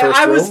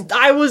 I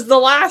was the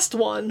last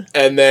one.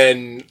 And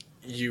then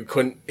you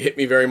couldn't hit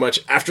me very much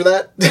after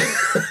that.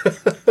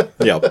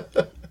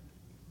 Yep.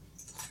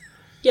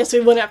 Yes, he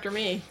went after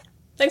me.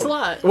 Thanks a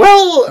lot.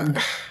 Well,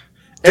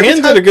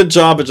 Dan did a good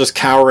job of just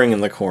cowering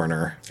in the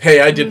corner.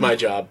 hey, I did my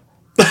job.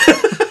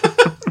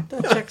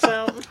 That checks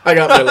out. I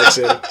got my licks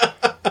in.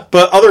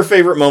 But other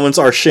favorite moments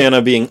are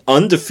Shanna being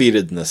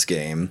undefeated in this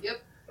game. Yep.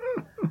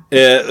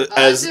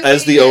 As the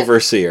Undefeated.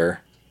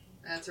 overseer.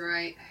 That's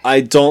right.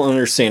 I don't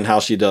understand how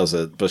she does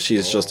it, but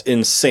she's just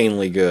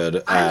insanely good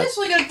I'm at... just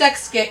really good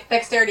at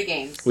dexterity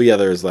games. Well, yeah,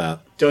 there's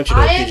that. Don't you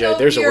know, I have PJ? no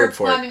There's a fear word of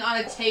for it. climbing on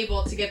a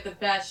table to get the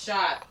best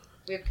shot.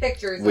 We have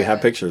pictures. We of have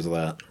it. pictures of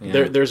that.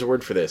 Yeah. There's a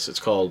word for this. It's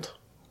called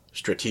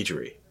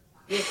strategery.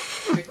 Yeah,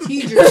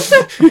 strategic.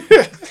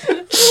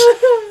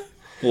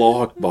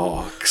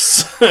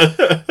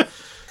 Lockbox.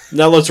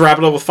 Now let's wrap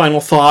it up with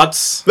final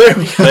thoughts. There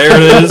we go. There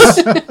it is.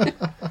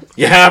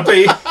 You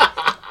happy?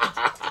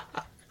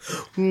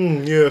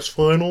 Yes,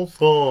 final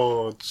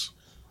thoughts.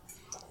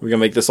 We're going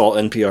to make this all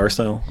NPR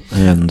style.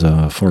 And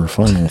for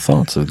final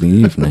thoughts of the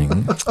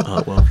evening.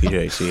 Well,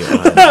 PJ, see,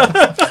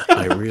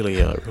 I really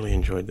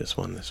enjoyed this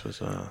one. This was,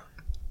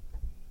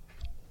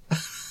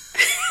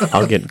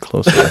 I'll get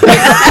closer. The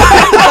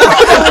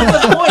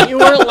point, you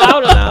weren't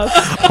loud enough.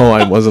 Oh,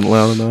 I wasn't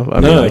loud enough? I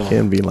No. mean, I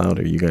can be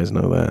louder. You guys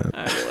know that.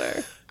 I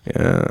swear.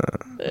 Yeah.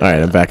 All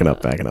right, I'm backing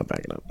up.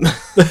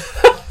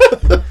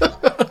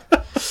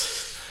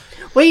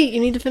 Wait, you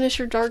need to finish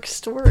your dark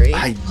story.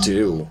 I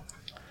do.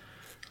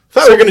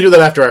 Thought we were going to do that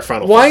after our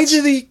final Why thoughts.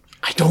 did he...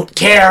 I don't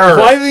care.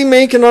 Why did he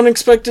make an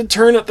unexpected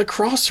turn at the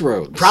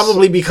crossroads?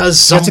 Probably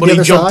because Got to the somebody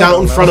other jumped side, out I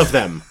in don't front know. of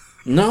them.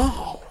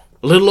 No.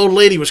 A little old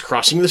lady was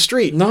crossing the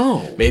street.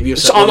 No. Maybe it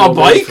was It's that on little a old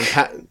lady bike?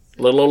 from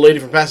little old lady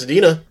from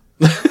Pasadena.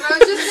 I was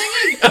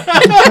just thinking.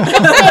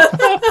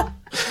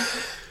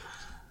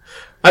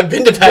 I've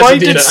been to Pasadena. Why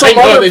did some I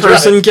know other they drive.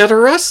 person get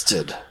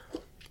arrested?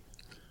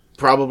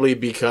 Probably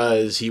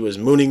because he was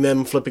mooning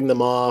them, flipping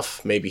them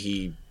off. Maybe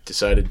he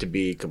decided to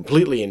be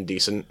completely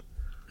indecent.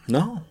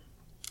 No.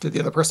 Did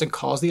the other person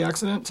cause the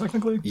accident,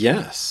 technically?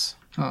 Yes.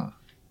 Huh.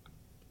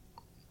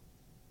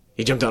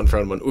 He jumped out in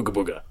front and went ooga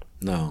booga.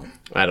 No.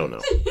 I don't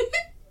know.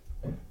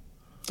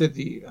 Did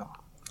the...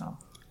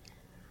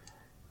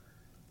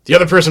 The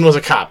other person was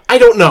a cop. I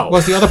don't know.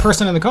 Was the other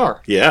person in the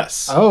car?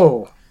 Yes.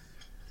 Oh.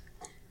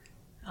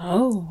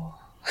 Oh.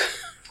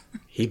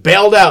 He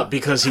bailed out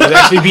because he was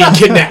actually being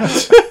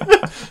kidnapped.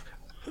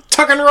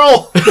 Tuck and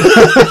roll.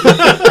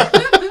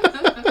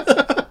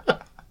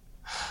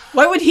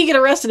 Why would he get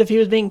arrested if he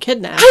was being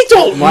kidnapped? I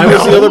don't Why know.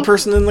 was the other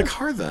person in the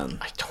car then?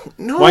 I don't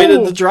know. Why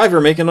did the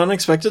driver make an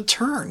unexpected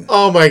turn?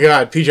 Oh my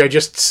god, PJ,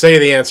 just say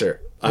the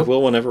answer. I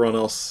will when everyone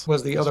else...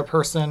 Was the other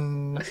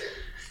person...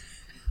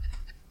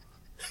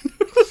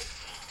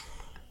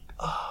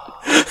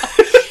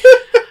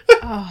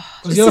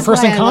 Was the other is why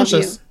person I love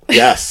conscious?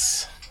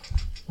 Yes.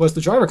 Was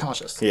the driver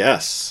conscious?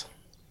 Yes.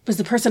 Was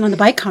the person on the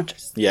bike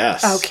conscious?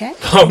 Yes. Okay.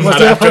 Oh, not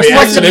the other after the person-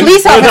 Was the accident.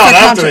 police officer Not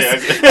after the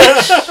conscious?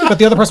 accident. But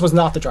the other person was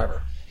not the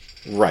driver.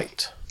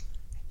 Right.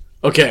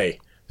 Okay,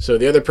 so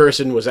the other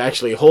person was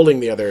actually holding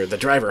the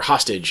driver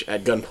hostage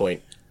at gunpoint.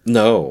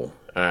 No.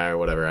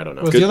 Whatever, I don't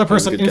know. Was Good- the other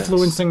person good guess.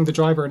 influencing the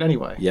driver in any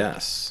way?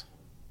 Yes.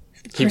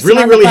 He person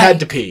really, on the really bike. had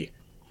to pee.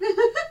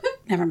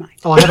 Never mind.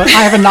 Oh, I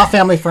have a not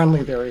family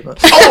friendly theory,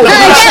 but No,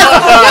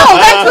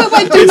 that's what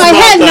went through my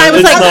head, and I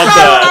was It's like, not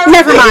that.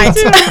 never mind.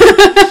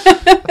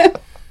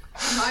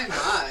 My.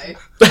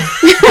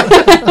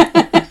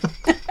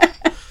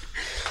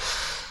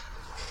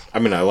 I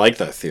mean, I like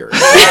that theory.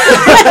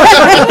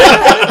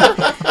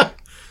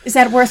 Is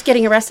that worth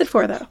getting arrested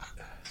for, though?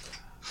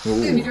 If you're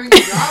doing your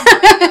job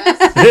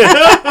right,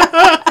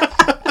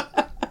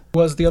 yes.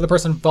 was the other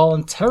person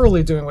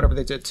voluntarily doing whatever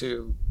they did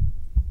to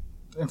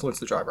influence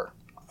the driver?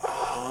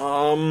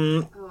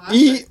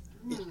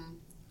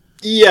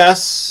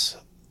 Yes.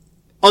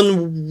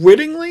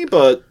 Unwittingly,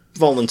 but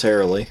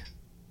voluntarily.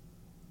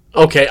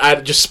 Okay, I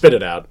just spit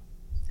it out.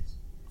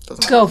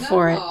 Go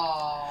for it.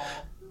 Oh,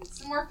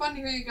 it's more fun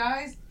to hear you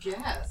guys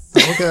guess.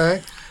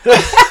 Okay.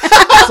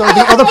 So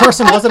the other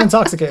person wasn't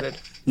intoxicated.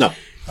 No.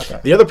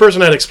 The other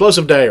person had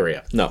explosive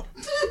diarrhea. No.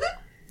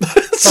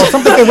 So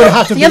something they would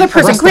have to The other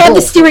person grabbed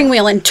the steering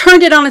wheel and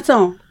turned it on its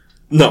own.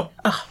 No.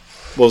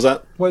 What was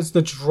that? Was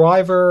the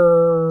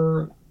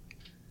driver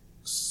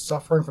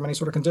suffering from any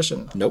sort of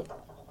condition? Nope.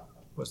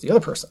 Was the other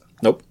person?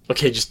 Nope.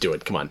 Okay, just do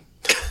it. Come on.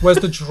 Was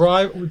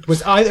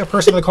either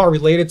person in the car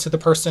related to the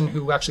person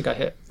who actually got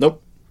hit?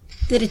 Nope.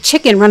 Did a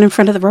chicken run in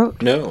front of the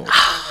road? No.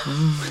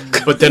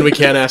 But then we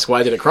can't ask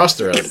why did it cross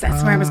the road.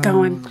 That's where I was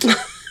going.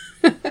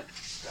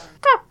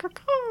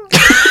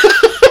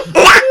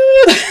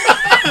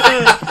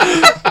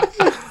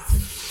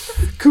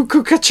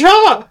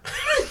 Cuckoo-ca-cha!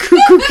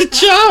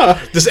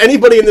 Cuckoo-ca-cha! Does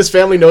anybody in this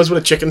family knows what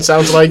a chicken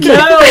sounds like? No,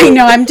 I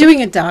know. I'm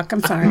doing a duck.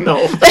 I'm sorry.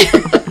 No.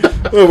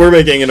 Well, we're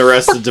making an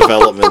Arrested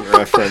Development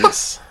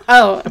reference.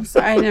 Oh, I'm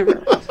sorry. I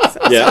never.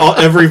 Yeah,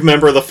 every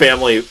member of the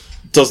family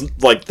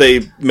doesn't, like,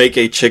 they make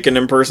a chicken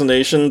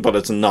impersonation, but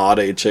it's not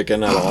a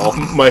chicken at all.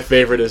 My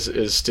favorite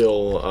is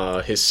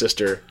still his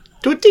sister.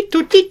 Tootie,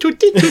 tootie,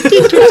 tootie,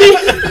 tootie,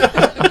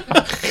 tootie.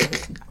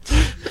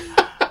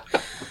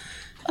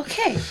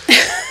 Okay.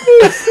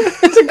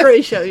 It's a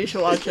great show. You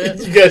should watch it.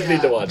 You guys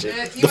need to watch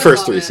it. The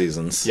first 3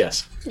 seasons.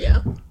 Yes.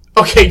 Yeah.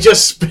 Okay,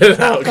 just spit it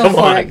out. Come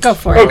on. Go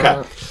for it.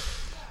 Okay.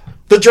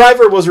 The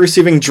driver was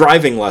receiving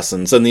driving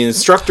lessons, and the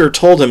instructor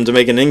told him to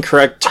make an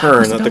incorrect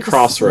turn at the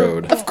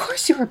crossroad. Of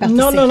course you were about to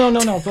No, say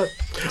no. But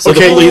So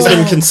the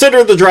policeman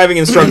considered the driving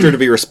instructor to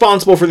be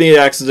responsible for the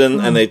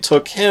accident, and they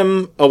took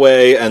him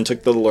away and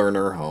took the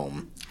learner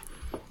home.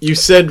 You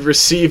said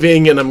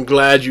receiving, and I'm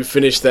glad you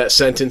finished that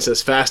sentence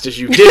as fast as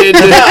you did.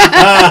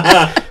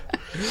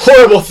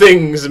 Horrible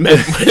things went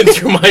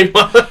through my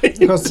mind.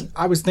 because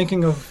I was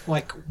thinking of,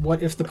 like,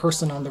 what if the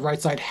person on the right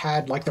side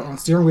had, like, their own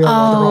steering wheel or their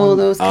Oh, own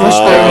those push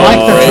button, like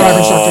the driver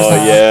instructors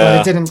have, yeah.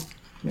 but it didn't.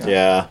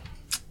 Yeah.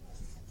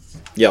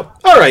 Yep.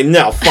 All right,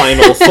 now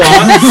final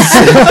thoughts.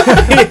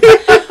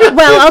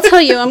 Well, I'll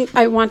tell you,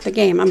 I want the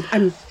game. I'm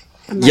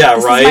Yeah,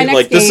 this is my right? next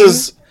Like, this game.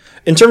 is,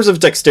 in terms of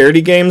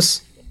dexterity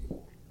games,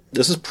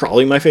 this is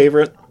probably my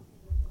favorite.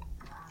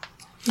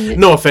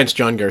 No offense,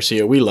 John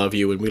Garcia. We love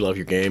you, and we love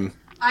your game.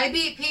 I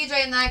beat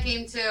PJ in that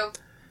game too.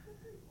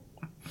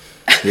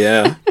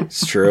 Yeah,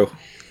 it's true.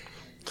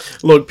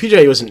 Look,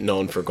 PJ wasn't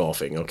known for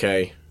golfing,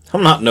 okay?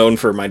 I'm not known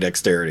for my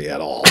dexterity at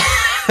all.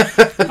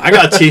 I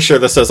got a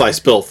t-shirt that says I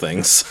spill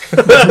things.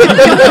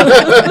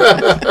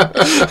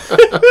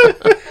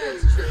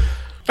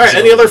 All right,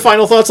 any other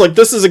final thoughts? Like,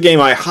 this is a game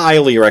I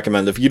highly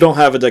recommend. If you don't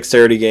have a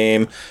dexterity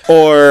game,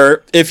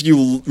 or if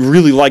you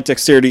really like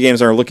dexterity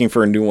games and are looking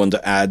for a new one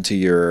to add to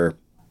your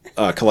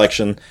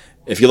collection,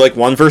 if you like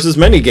one versus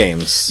many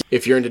games.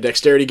 If you're into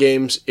dexterity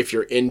games, if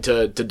you're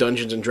into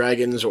Dungeons and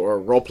Dragons or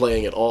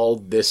role-playing at all,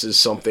 this is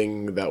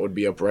something that would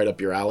be right up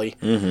your alley.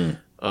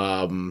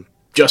 Mm-hmm.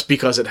 Just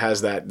because it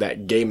has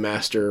that Game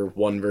Master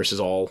one versus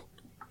all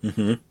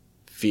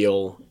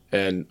feel,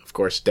 and, of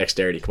course,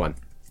 dexterity. Come on.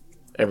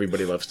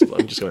 Everybody loves to...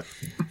 I'm just going to...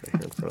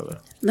 in front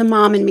of The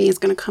mom in me is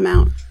going to come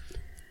out.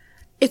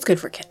 It's good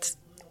for kids.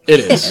 It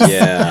is.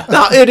 Yeah.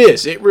 No, it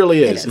is. It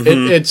really is.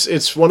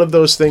 It's one of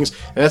those things,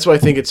 and that's why I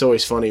think it's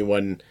always funny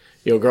when,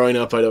 growing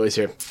up, I'd always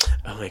hear,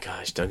 "Oh my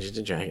gosh, Dungeons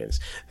and Dragons,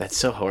 that's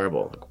so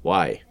horrible." Like,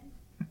 why?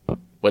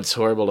 What's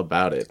horrible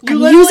about it? I'm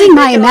using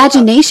my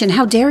imagination.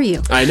 How dare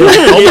you? I know.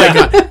 Oh my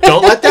god!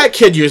 Don't let that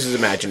kid use his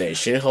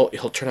imagination.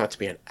 He'll turn out to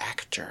be an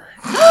actor.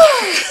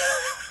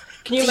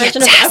 Can you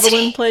imagine if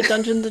Evelyn played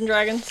Dungeons and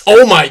Dragons?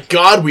 Oh my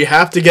god! We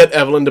have to get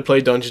Evelyn to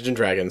play Dungeons and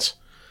Dragons.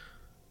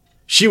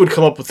 She would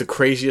come up with the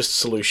craziest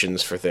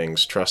solutions for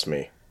things, trust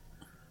me.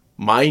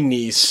 My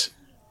niece...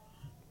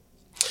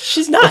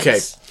 She's nuts. Okay.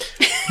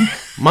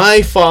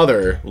 My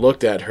father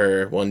looked at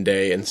her one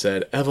day and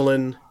said,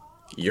 "Evelyn,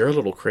 you're a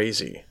little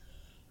crazy."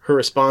 Her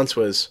response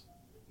was,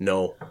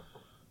 "No,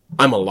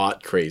 I'm a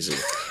lot crazy."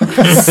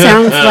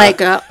 Sounds like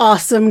an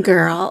awesome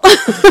girl.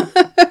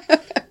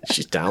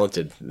 She's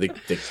talented.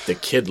 The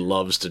kid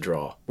loves to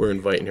draw. We're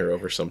inviting her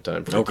over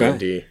sometime for Okay.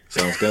 D&D.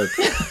 Sounds good.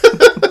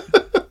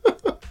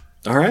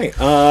 All right.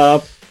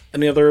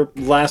 Any other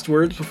last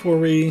words before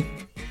we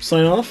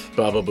sign off?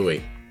 Baba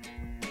Booey.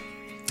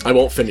 I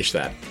won't finish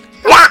that.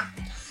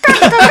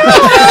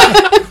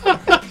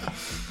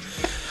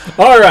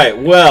 All right.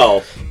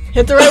 Well,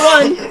 Hit the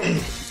right one.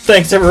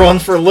 thanks everyone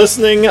for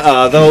listening.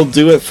 That'll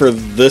do it for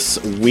this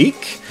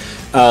week.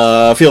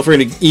 Feel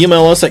free to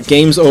email us at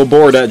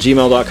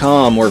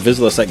gamesoverboard@gmail.com or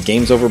visit us at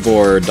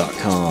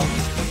gamesoverboard.com.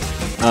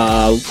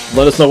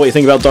 Let us know what you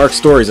think about Dark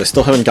Stories. I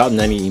still haven't gotten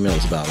any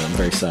emails about it. I'm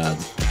very sad.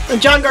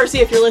 John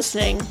Garcia, if you're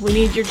listening, we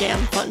need your damn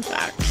fun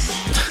facts.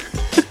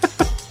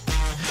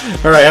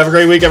 All right. Have a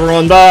great week,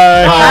 everyone.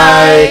 Bye.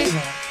 Bye. Yeah.